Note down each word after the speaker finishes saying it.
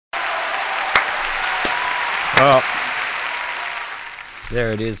Well,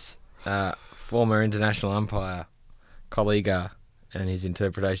 there it is. Former international umpire, Colliga, and his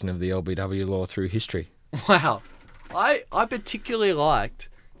interpretation of the LBW law through history. Wow. I particularly liked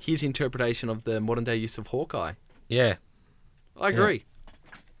his interpretation of the modern day use of Hawkeye. Yeah. I agree.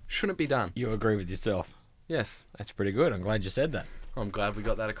 Shouldn't be done. You agree with yourself. Yes. That's pretty good. I'm glad you said that. I'm glad we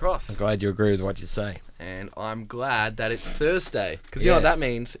got that across. I'm glad you agree with what you say. And I'm glad that it's Thursday. Because you know what that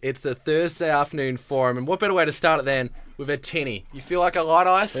means? It's the Thursday afternoon forum. And what better way to start it than with a tinny? You feel like a light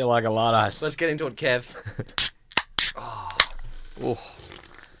ice? Feel like a light ice. Let's get into it, Kev. Ooh.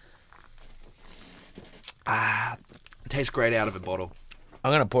 It tastes great out of a bottle.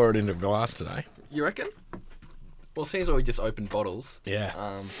 I'm going to pour it into a glass today. You reckon? Well, seems like we just opened bottles. Yeah.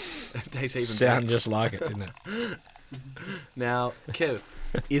 It tastes even Sound better. just like it, didn't it? Now, Kev,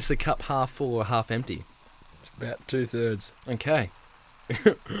 is the cup half full or half empty? It's about 2/3. Okay.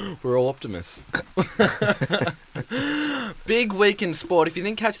 We're all optimists. Big week in sport. If you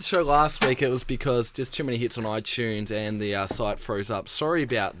didn't catch the show last week, it was because just too many hits on iTunes and the site froze up. Sorry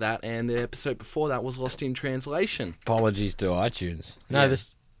about that. And the episode before that was lost in translation. Apologies to iTunes. No, Yeah.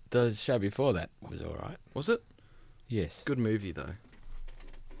 the show before that was all right. Was it? Yes. Good movie, though.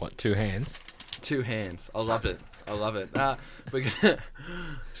 What, 2 hands? 2 hands. I loved it. I love it. We're gonna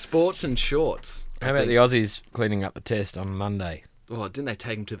sports and shorts. How about the Aussies cleaning up the test on Monday? Oh, didn't they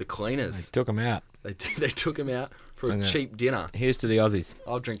take him to the They cleaners? took them out. They took him out for a Okay. cheap dinner. Here's to the Aussies.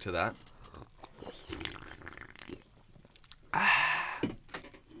 I'll drink to that.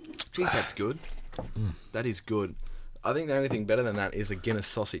 Jeez, that's good. That is good. I think the only thing better than that is a Guinness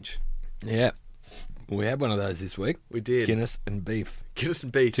sausage. Yeah. We had one of those this week. We did. Guinness and beef. Guinness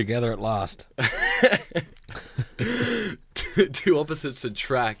and beef. Together at last. Two opposites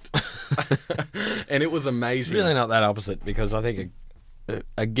attract. And it was amazing. Really not that opposite, because I think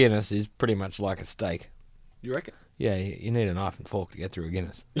a Guinness is pretty much like a steak. You reckon? Yeah, you need a knife and fork to get through a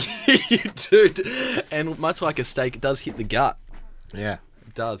Guinness. You do. And much like a steak, it does hit the gut. Yeah.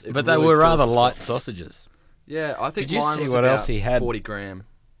 It does. It But they really were fills rather the light spot. sausages. Yeah, I think Did you mine see was what about else he had? 40 gram.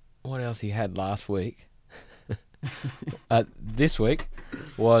 What else he had last week? This week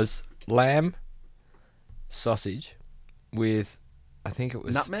was lamb sausage with, I think it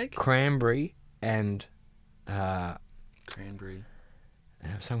was Nutmeg? cranberry and Cranberry.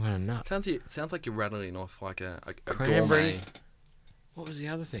 some kind of nut. Sounds like you're rattling off like a Cranberry. gourmet. What was the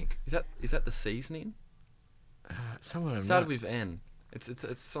other thing? Is that the seasoning? Some kind It of started nut. with N.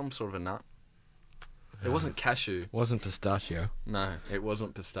 It's some sort of a nut. It wasn't cashew. Wasn't pistachio. No, it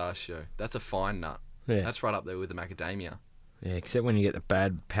wasn't pistachio. That's a fine nut. Yeah. That's right up there with the macadamia. Yeah, except when you get the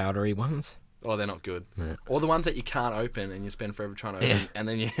bad powdery ones. Oh, they're not good. Yeah. Or the ones that you can't open and you spend forever trying to open, Yeah. and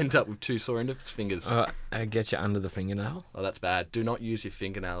then you end up with 2 sore index fingers. I get you under the fingernail. Oh, that's bad. Do not use your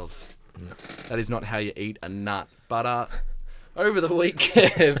fingernails. No. That is not how you eat a nut. But over the week,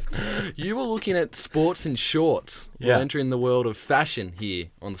 Kev, you were looking at sports and shorts. Yeah. We're entering the world of fashion here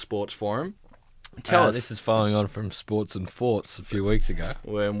on the Sports Forum. Tell us. This is following on from Sports and Forts a few weeks ago.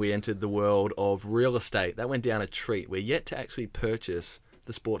 When we entered the world of real estate. That went down a treat. We're yet to actually purchase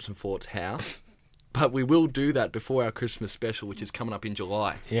the Sports and Forts house, but we will do that before our Christmas special, which is coming up in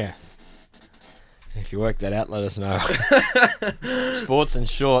July. Yeah. If you work that out, let us know. Sports and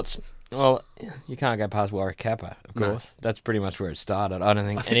shorts. Well, you can't go past Warwick Kappa, of No. course. That's pretty much where it started. I don't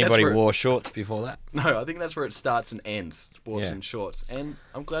think think anybody that's where- wore shorts before that. No, I think that's where it starts and ends, sports Yeah. and shorts. And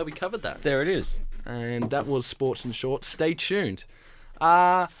I'm glad we covered that. There it is. And that was sports and shorts. Stay tuned.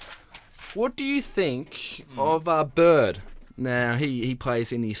 What do you think of Bird? Now, he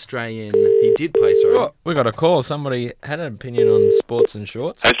plays in the Australian... He did play, sorry. Oh, we got a call. Somebody had an opinion on sports and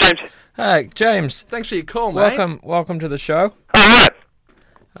shorts. James. Hey, James. Thanks for your call, mate. Welcome to the show. Alright.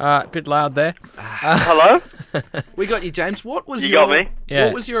 A bit loud there. Hello? We got you, James. What was You your... got me? Yeah.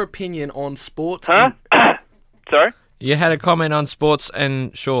 What was your opinion on sports? Huh? Sorry? You had a comment on sports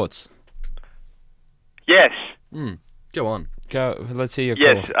and shorts. Yes. Go on. Go. Let's hear your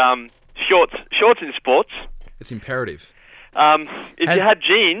Yes. call. Shorts in sports. It's imperative. If Has- you had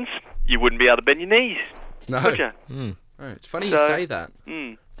jeans, you wouldn't be able to bend your knees. No. Would you? Oh, it's funny you So- say that.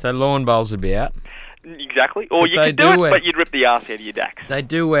 So lawn bowls would be out. Exactly. Or But you they could do do it, wear- but you'd rip the arse out of your dacks. They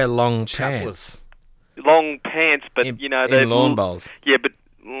do wear long pants Chapless. Long pants, but in, you know they're in lawn bowls, Yeah, but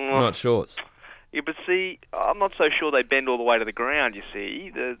not shorts. yeah, but see, I'm not so sure they bend all the way to the ground. You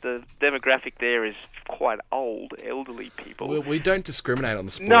see, the demographic there is quite old, elderly people. We don't discriminate on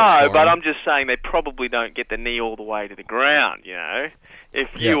the sports No, forum. but I'm just saying they probably don't get the knee all the way to the ground, you know. If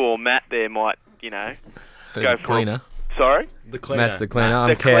you Yeah. or Matt there might, you know, Who, go the for cleaner. Sorry? The cleaner. Matt's the cleaner. I'm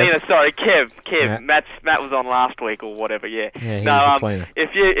The Kev. cleaner, sorry, Kev. Yeah. Matt was on last week or whatever, yeah. Yeah, he no, was the cleaner.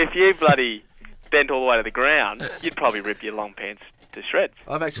 If you bloody bent all the way to the ground, you'd probably rip your long pants to shreds.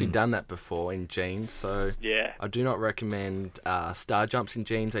 I've actually done that before in jeans, so Yeah. I do not recommend star jumps in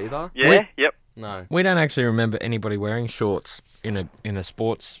jeans either. Yeah. Yep. No. We don't actually remember anybody wearing shorts in a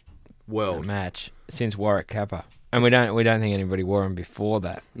sports World. match since Warwick Kappa, and we don't think anybody wore them before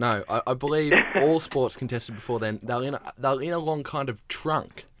that. No, I believe all sports contested before then, they were in a long kind of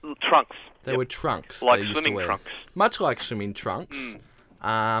trunk. Trunks. They were trunks. Like they used swimming to wear. trunks. Much like swimming trunks.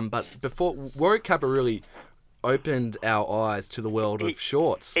 But before, Warwick Kappa really opened our eyes to the world of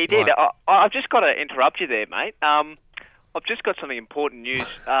shorts. He did. Like, I've just got to interrupt you there, mate. I've just got something important news.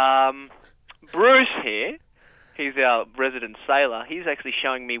 Bruce here, he's our resident sailor. He's actually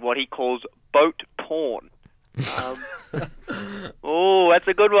showing me what he calls boat porn. Oh, that's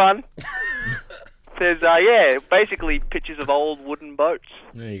a good one. Says, basically pictures of old wooden boats.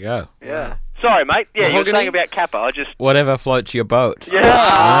 There you go. Yeah. Sorry, mate. Yeah, you were Mahogany? saying about Kappa. I just... Whatever floats your boat. Yeah.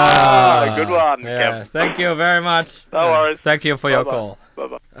 Ah. Good one, Yeah. Kev. Thank you very much. No worries. Thank you for your Bye-bye. call.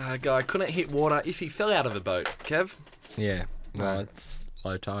 Bye-bye. a guy couldn't hit water if he fell out of a boat. Kev? Yeah. Well, No. it's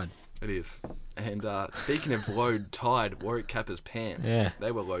low tide. It is. And speaking of low tide, Warwick Kappa's pants. Yeah.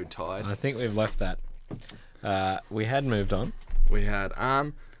 They were low tide. I think we've left that. We had moved on. We had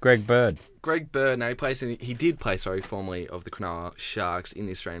Greg Bird. Greg Bird. Now he did play formerly of the Cronulla Sharks in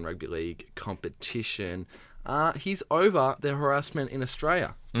the Australian Rugby League competition. He's over the harassment in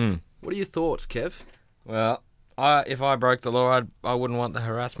Australia. What are your thoughts, Kev? Well, if I broke the law, I wouldn't want the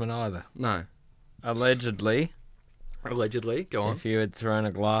harassment either. No. Allegedly, Go on. if you had thrown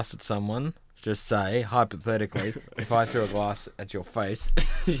a glass at someone, just say, hypothetically, if I threw a glass at your face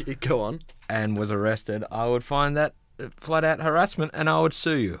Go on. and was arrested, I would find that flat out harassment and I would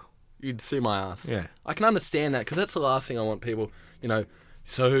sue you. You'd sue my ass. Yeah. I can understand that because that's the last thing I want people, had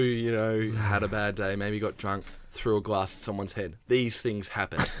a bad day, maybe got drunk, threw a glass at someone's head. These things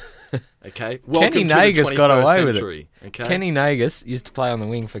happen. Okay? Welcome Kenny to the Nagus got 21st away century, with it. Okay? Kenny Nagus used to play on the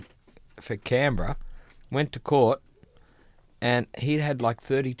wing for Canberra, went to court, and he'd had like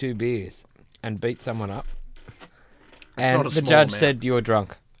 32 beers and beat someone up. And not a the small judge amount. said, "You were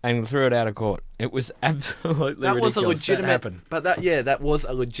drunk," and threw it out of court. It was absolutely That ridiculous. was a legitimate, That happened. but that was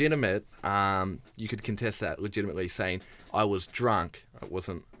a legitimate. You could contest that legitimately, saying I was drunk. I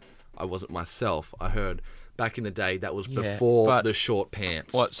wasn't myself. I heard back in the day that was Yeah, before but- the short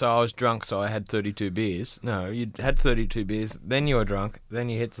pants. What? So I was drunk, so I had 32 beers. No, you had 32 beers. Then you were drunk. Then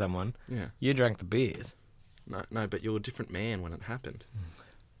you hit someone. Yeah. You drank the beers. No, but you're a different man when it happened.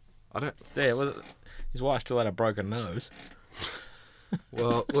 I don't. There, his wife still had a broken nose.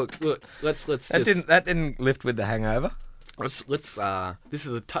 Well, look. Let's That just didn't lift with the hangover. let's. This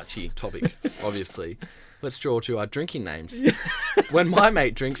is a touchy topic, obviously. Let's draw to our drinking names. When my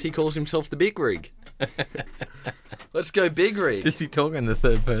mate drinks, he calls himself the Big Rig. Let's go Big Rig. Is he talking in the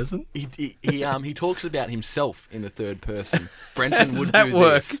third person? He talks about himself in the third person. Brenton does would that do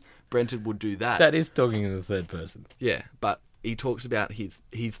work? this. Brenton would do that. That is talking in the third person. Yeah, but he talks about he's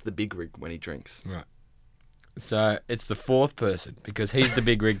the Big Rig when he drinks. Right. So it's the fourth person because he's the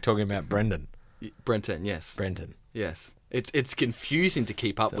big rig talking about Brendan. Brenton, yes. Brenton. Yes. It's confusing to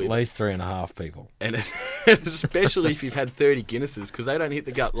keep up At with. least 3.5 people. And especially if you've had 30 Guinnesses, because they don't hit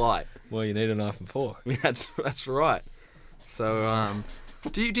the gut light. Well, you need a knife and fork. That's right. So,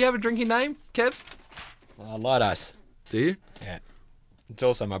 do you have a drinking name, Kev? Light ice. Do you? Yeah. It's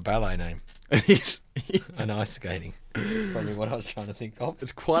also my ballet name. And And ice skating. Probably what I was trying to think of.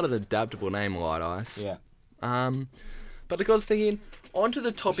 it's quite an adaptable name, Light Ice. Yeah. But I was thinking, onto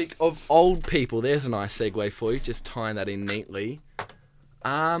the topic of old people. There's a nice segue for you, just tying that in neatly.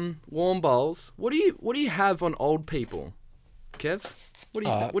 Warm bowls. What do you have on old people, Kev? What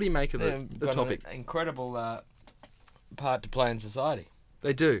do you make of the topic? An incredible part to play in society.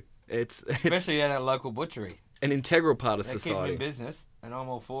 They do. It's Especially at a local butchery. an integral part of They keep them society. in business, and I'm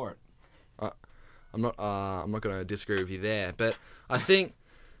all for it. I'm not going to disagree with you there, but I think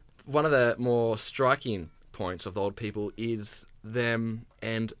one of the more striking points of the old people is them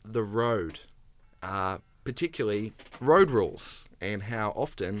and the road, particularly road rules, and how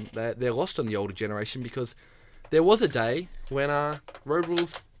often they're lost on the older generation because there was a day when road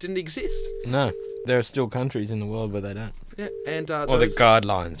rules didn't exist. No, there are still countries in the world where they don't. Yeah, and Or the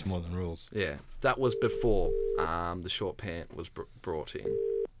guidelines more than rules. yeah, that was before the short pant was brought in.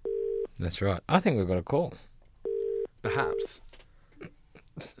 That's right. I think we've got a call. Perhaps.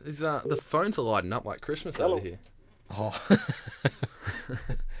 The phones are lighting up like Christmas over here. Oh.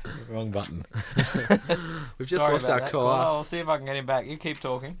 Wrong button. We've just lost our caller. I'll see if I can get him back. You keep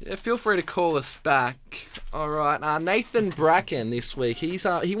talking. Yeah, feel free to call us back. All right, Nathan Bracken this week. He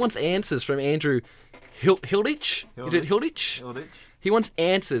wants answers from Andrew Hilditch. Is it Hilditch? He wants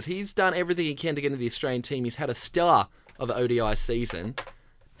answers. He's done everything he can to get into the Australian team. He's had a stellar of the ODI season.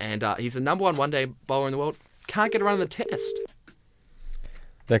 And he's the number one-day bowler in the world. Can't get around the test.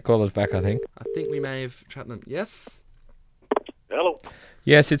 That caller's back, I think. I think we may have trapped them. Yes? Hello.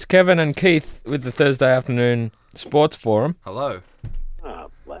 Yes, it's Kevin and Keith with the Thursday afternoon sports forum. Hello.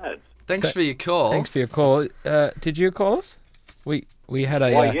 Lads. Thanks for your call. Thanks for your call. Did you call us? We had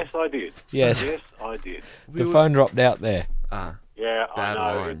a... Why, yes, I did. Yes. Yes, I did. The phone dropped out there. Yeah, Bad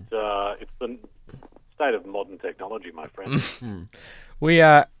I know. line. It's the state of modern technology, my friend. We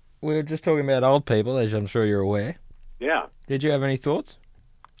were just talking about old people, as I'm sure you're aware. Yeah, Did you have any thoughts?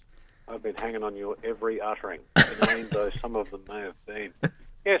 I've been hanging on your every uttering, inane though some of them may have been.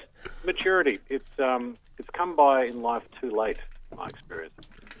 Yes, maturity. It's come by in life too late, in my experience.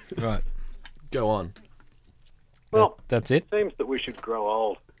 Right. Go on. Well, That's it? it seems that we should grow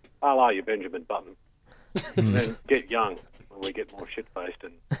old, a la your Benjamin Button, and then get young when we get more shit-faced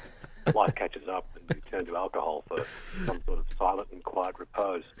and life catches up and we turn to alcohol for some sort of silent and quiet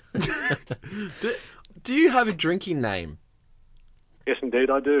repose. Do you have a drinking name? Yes, indeed,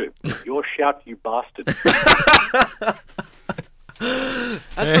 I do. Your shout, you bastard. That's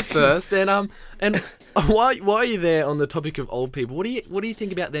the first. And why are you there on the topic of old people? What do you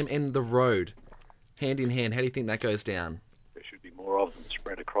think about them and the road, hand in hand? How do you think that goes down? There should be more of them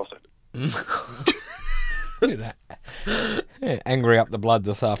spread across it. Look at that. Yeah, angry up the blood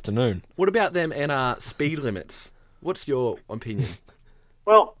this afternoon. What about them and speed limits? What's your opinion?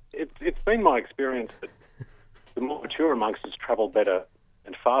 Well, it's been my experience that the more mature amongst us travel better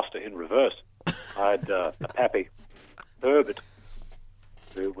and faster in reverse. I had a pappy, Herbert,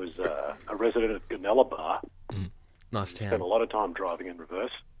 who was a resident of Gunilla Bar, Nice spent town. a lot of time driving in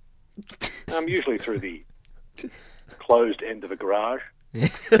reverse, usually through the closed end of a garage,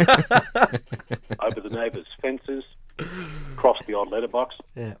 over the neighbours' fences, across the odd letterbox,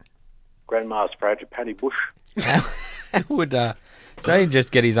 Yeah. Grandma's frangipani bush. Would so he'd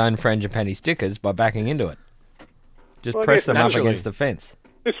just get his own frangipani stickers by backing into it. Just Well, I press guess them up naturally. against the fence.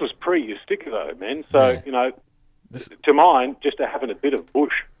 This was pre your sticker though, man. So, Yeah. To mine, just to having a bit of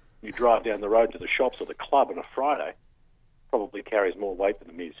bush, you drive down the road to the shops or the club on a Friday, probably carries more weight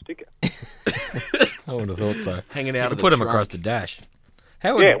than a mere sticker. I would have thought so. Hanging You out could of the put them trunk. across the dash.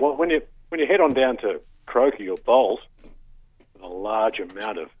 How would Yeah, well, when you head on down to Croaky or Bowls, with a large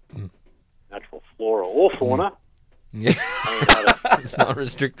amount of natural flora or fauna, Yeah. hanging out of- Let's not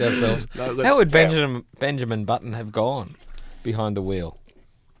restrict ourselves. No, let's- How would Benjamin Button have gone behind the wheel?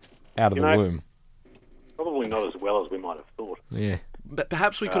 Out of You the know- womb. probably not as well as we might have thought. Yeah. But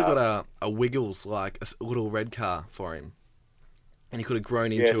perhaps we could have got a Wiggles, like a little red car for him. And he could have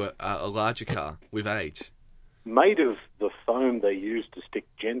grown into a larger car with age. Made of the foam they used to stick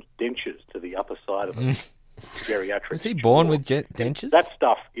dentures to the upper side of a geriatric. Was he born jaw. with dentures? That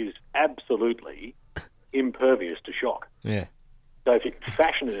stuff is absolutely impervious to shock. Yeah. So if you could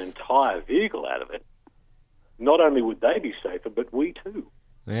fashion an entire vehicle out of it, not only would they be safer, but we too.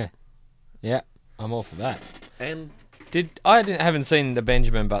 Yeah. Yeah. I'm all for that. And haven't seen the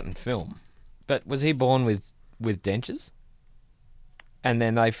Benjamin Button film, but was he born with dentures? And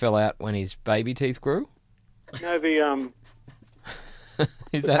then they fell out when his baby teeth grew? No, the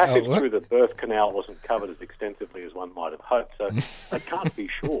Is the that how passage it worked? through the birth canal wasn't covered as extensively as one might have hoped, so they can't be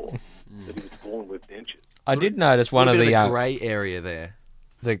sure that he was born with dentures. I did notice one a of bit the of a grey area there.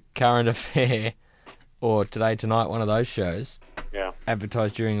 the current affair or Today Tonight, one of those shows, Yeah.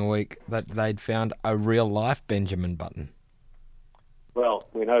 advertised during a week that they'd found a real life Benjamin Button. Well,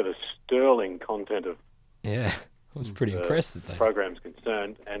 we know the sterling content of Yeah, I was pretty the impressed that they. program's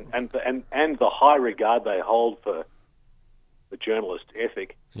concerned, and the high regard they hold for the journalist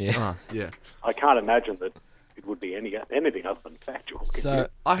ethic. Yeah. Yeah. I can't imagine that it would be anything other than factual. So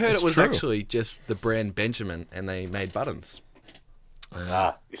I heard it's it was true. actually just the brand Benjamin, and they made buttons. you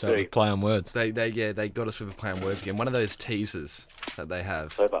so it was see. play on words. They got us with a play on words again. One of those teasers that they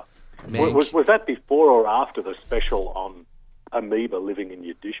have. Clever. Man. Was that before or after the special on amoeba living in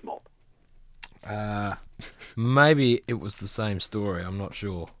your dish mop? Maybe it was the same story. I'm not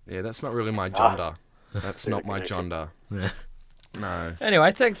sure. Yeah, that's not really my jonder. That's not my jonder. Yeah. No.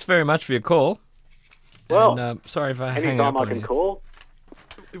 Anyway, thanks very much for your call. Well, and, sorry for hanging anytime up I on can you. call,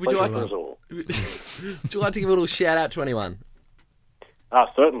 Would you like? pleasure for us all. Would you like to give a little shout out to anyone?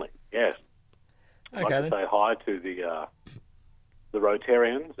 Certainly, yes. I'd Okay like to then. say hi to the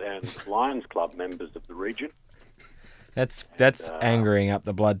Rotarians and Lions Club members of the region. That's angering up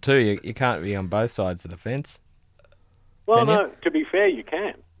the blood too. You can't be on both sides of the fence. Well, Can you? no. To be fair, you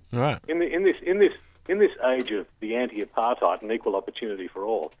can. Right. In this age of the anti-apartheid and equal opportunity for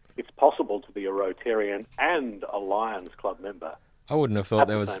all, it's possible to be a Rotarian and a Lions Club member I wouldn't have thought at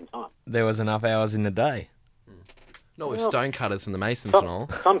there the was same time. enough hours in the day. Not with Well, stonecutters and the masons and all.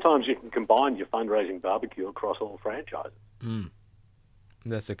 Sometimes you can combine your fundraising barbecue across all franchises.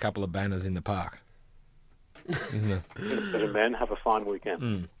 That's a couple of banners in the park. Isn't it? Better men, have a fine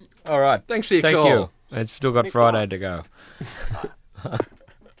weekend. All right. Thanks for your Thank call. you. It's still got Friday to go.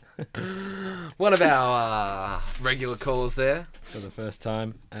 One of our regular callers there. For the first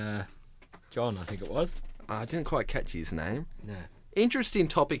time. John, I think it was. I didn't quite catch his name. No. Interesting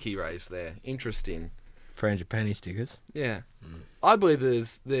topic he raised there. Interesting. Frangipani stickers. Yeah. I believe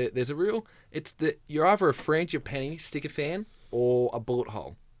there's a real... It's that you're either a Frangipani sticker fan or a bullet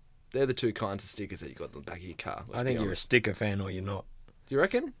hole. They're the two kinds of stickers that you got on the back of your car. I think you're a sticker fan or you're not. Do you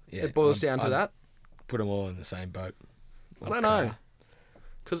reckon? Yeah, It boils down to I'd that? Put them all in the same boat. I don't know.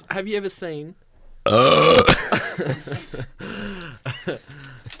 Because have you ever seen...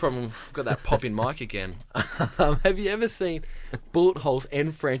 Problem, got that popping mic again. Have you ever seen bullet holes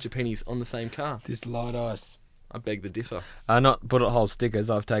and Frangipanis on the same car? This light ice. I beg to differ. Not bullet hole stickers.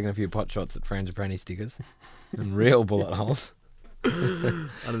 I've taken a few pot shots at Frangipani stickers. And real bullet holes.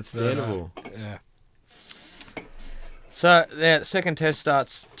 Understandable. Yeah. So, the second test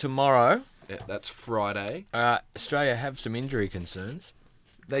starts tomorrow. Yeah, that's Friday. Australia have some injury concerns.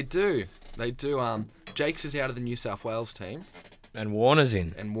 They do. They do. Jakes is out of the New South Wales team, And Warner's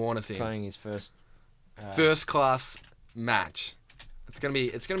in. and Warner's in. Playing his first... First class match. It's gonna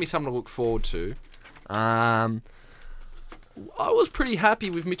be something to look forward to. I was pretty happy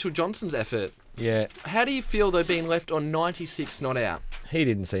with Mitchell Johnson's effort. Yeah, How do you feel though being left on 96 not out? he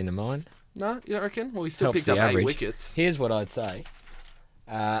didn't seem to mind. No, you don't reckon? Well, he still Helps picked the up average. 8 wickets. Here's what I'd say.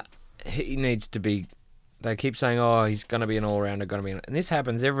 He needs to be... They keep saying, oh, he's going to be an all-rounder, And this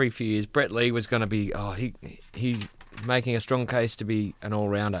happens every few years. Brett Lee was going to be... Oh, he making a strong case to be an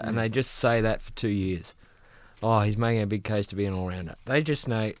all-rounder. And they just say that for 2 years. Oh, he's making a big case to be an all-rounder. They just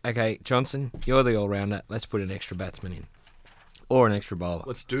know, okay, Johnson, you're the all-rounder. Let's put an extra batsman in. Or an extra bowler.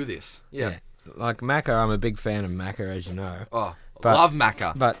 Let's do this. Yeah. Like Macca, I'm a big fan of Macca, as you know. Oh, But- love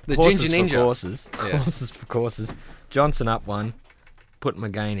Macca. But the horses Ginger Ninja. for courses. Yeah. Horses for courses. Johnson up one. Put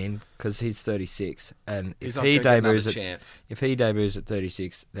McGain in because he's 36, and He's if not he gonna get another debuts chance. if he debuts at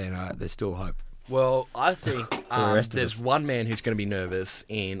 36, then there's still hope. Well, I think rest of there's us. one man who's going to be nervous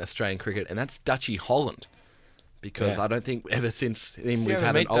in Australian cricket, and that's Dutchie Holland. Because Yeah. I don't think ever since him we've ever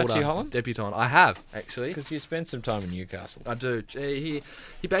had an meet Dutchie older Holland? debutant. I have, actually. Because you spent some time in Newcastle. I do. He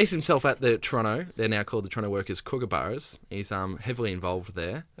based himself at the Toronto. They're now called the Toronto Workers Kookaburras. He's heavily involved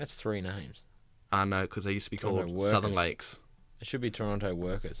there. That's 3 names. No, because they used to be Toronto called Workers. Southern Lakes. It should be Toronto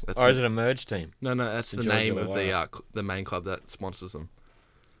Workers. That's or it. is it a merged team? No, that's St. the George name of of the the main club that sponsors them.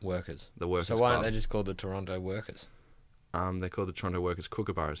 Workers. The Workers So why Club. aren't they just called the Toronto Workers? They're called the Toronto Workers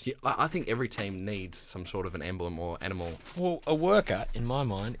Kookaburras. Yeah, I think every team needs some sort of an emblem or animal. Well, a worker, in my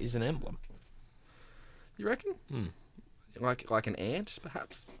mind, is an emblem. You reckon? Like an ant,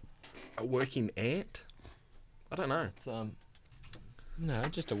 perhaps? A working ant? I don't know. It's, no,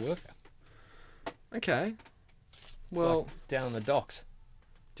 just a worker. Okay. It's Well, like down on the docks.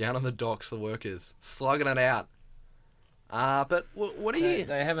 down on the docks, the workers slugging it out. But what are you?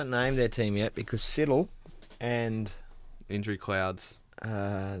 They haven't named their team yet because Siddle and Injury clouds.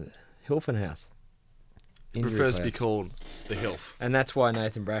 Hilfen House. Injury Prefers to be clouds. called the Hilf. And that's why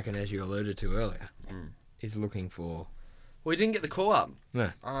Nathan Bracken, as you alluded to earlier, is looking for... Well, he didn't get the call up. No.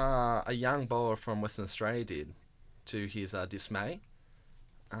 A young bowler from Western Australia did, to his dismay.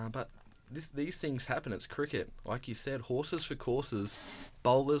 But these things happen. It's cricket. Like you said, horses for courses,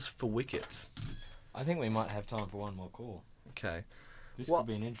 bowlers for wickets. I think we might have time for one more call. Okay. This What- could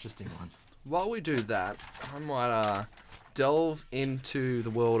be an interesting one. While we do that, I might delve into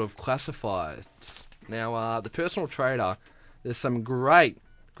the world of classifieds. Now, the personal trader, there's some great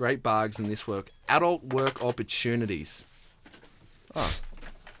bargains in this work. Adult work opportunities. Oh,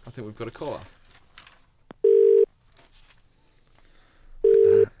 I think we've got a caller. Look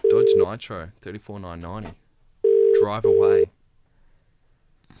at that. Dodge Nitro, 34,990. Drive away.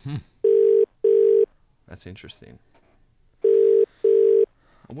 That's interesting.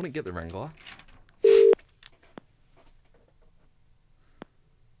 I wouldn't get the Wrangler.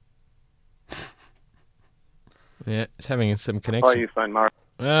 Yeah, it's having some Hi, connection. you phone, Murray.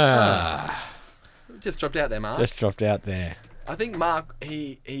 Just dropped out there, Mark. Just dropped out there. I think Mark,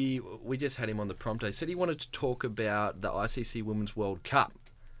 we just had him on the prompter. He said he wanted to talk about the ICC Women's World Cup.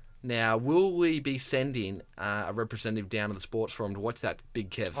 Now, will we be sending a representative down to the sports forum to watch that, Big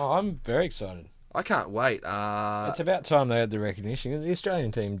Kev? Oh, I'm very excited. I can't wait. It's about time they had the recognition. The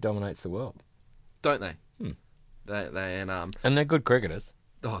Australian team dominates the world. Don't they? They And they're good cricketers,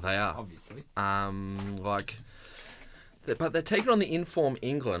 they are. obviously. Like But they're taking on the inform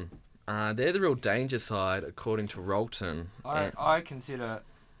England. They're the real danger side, according to Rolton. I consider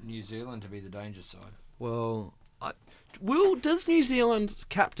New Zealand to be the danger side. Well, does New Zealand's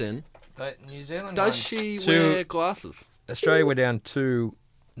captain, New Zealand does won she two- wear glasses? Australia were down 2-0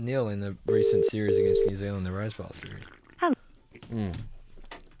 in the recent series against New Zealand, the Rose Bowl series.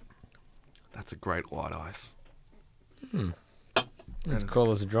 That's a great white ice. The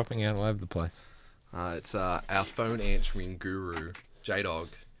callers are dropping out all over the place. It's our phone answering guru, J-Dog.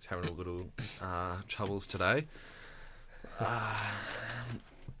 He's having a little troubles today. All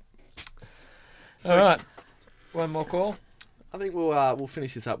right. One more call. I think we'll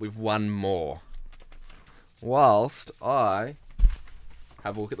finish this up with one more. Whilst I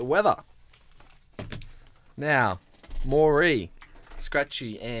have a look at the weather. Now, Moree,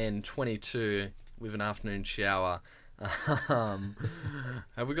 scratchy and 22 with an afternoon shower.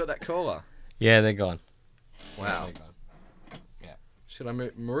 Have we got that caller? Yeah, they're gone. Wow. They're gone. Yeah. Should I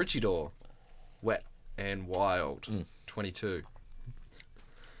move Maroochydore? Wet and wild. 22.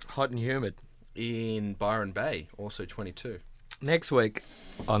 Hot and humid. In Byron Bay, also 22. Next week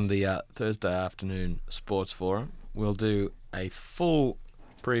on the Thursday afternoon sports forum, we'll do a full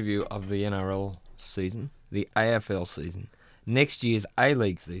preview of the NRL season, the AFL season, next year's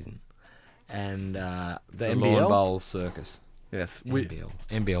A-League season, and the NBL? Lawn Bowls circus. Yes. NBL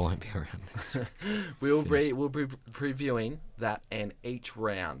won't be around next year. We'll be previewing that and each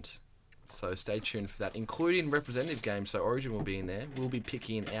round. So stay tuned for that, including representative games. So Origin will be in there. We'll be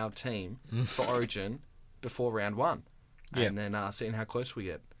picking our team for Origin before round 1. Yeah. And then seeing how close we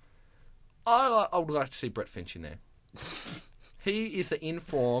get. I would like to see Brett Finch in there. He is the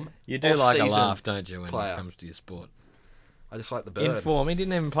inform. You do like a off-season laugh, don't you, when player. it comes to your sport? I just like the bird. Inform. He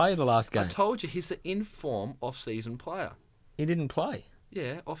didn't even play the last I game. told you he's the inform off-season player. He didn't play.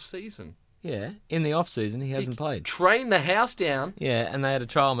 Yeah, off-season. Yeah, in the off-season, he hasn't played. Train the house down. Yeah, and they had a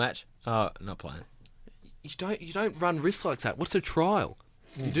trial match. Oh, not playing. You don't run risks like that. What's a trial?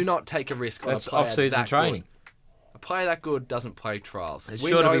 You do not take a risk on That's a player off-season that training. Good. A player that good doesn't play trials. There's We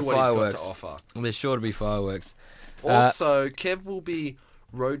sure to know be what he's fireworks. got to offer. There's sure to be fireworks. Also, Kev will be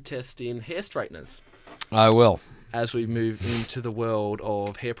road testing hair straighteners I will. as we move into the world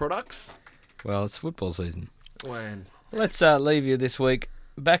of hair products. Well, it's football season. When Let's leave you this week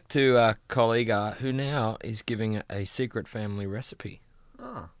back to our colleague who now is giving a secret family recipe.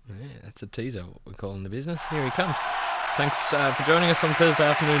 Ah. Yeah, that's a teaser, what we call in the business. Here he comes. Thanks for joining us on Thursday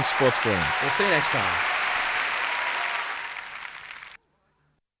afternoon Sports Forum. We'll see you next time.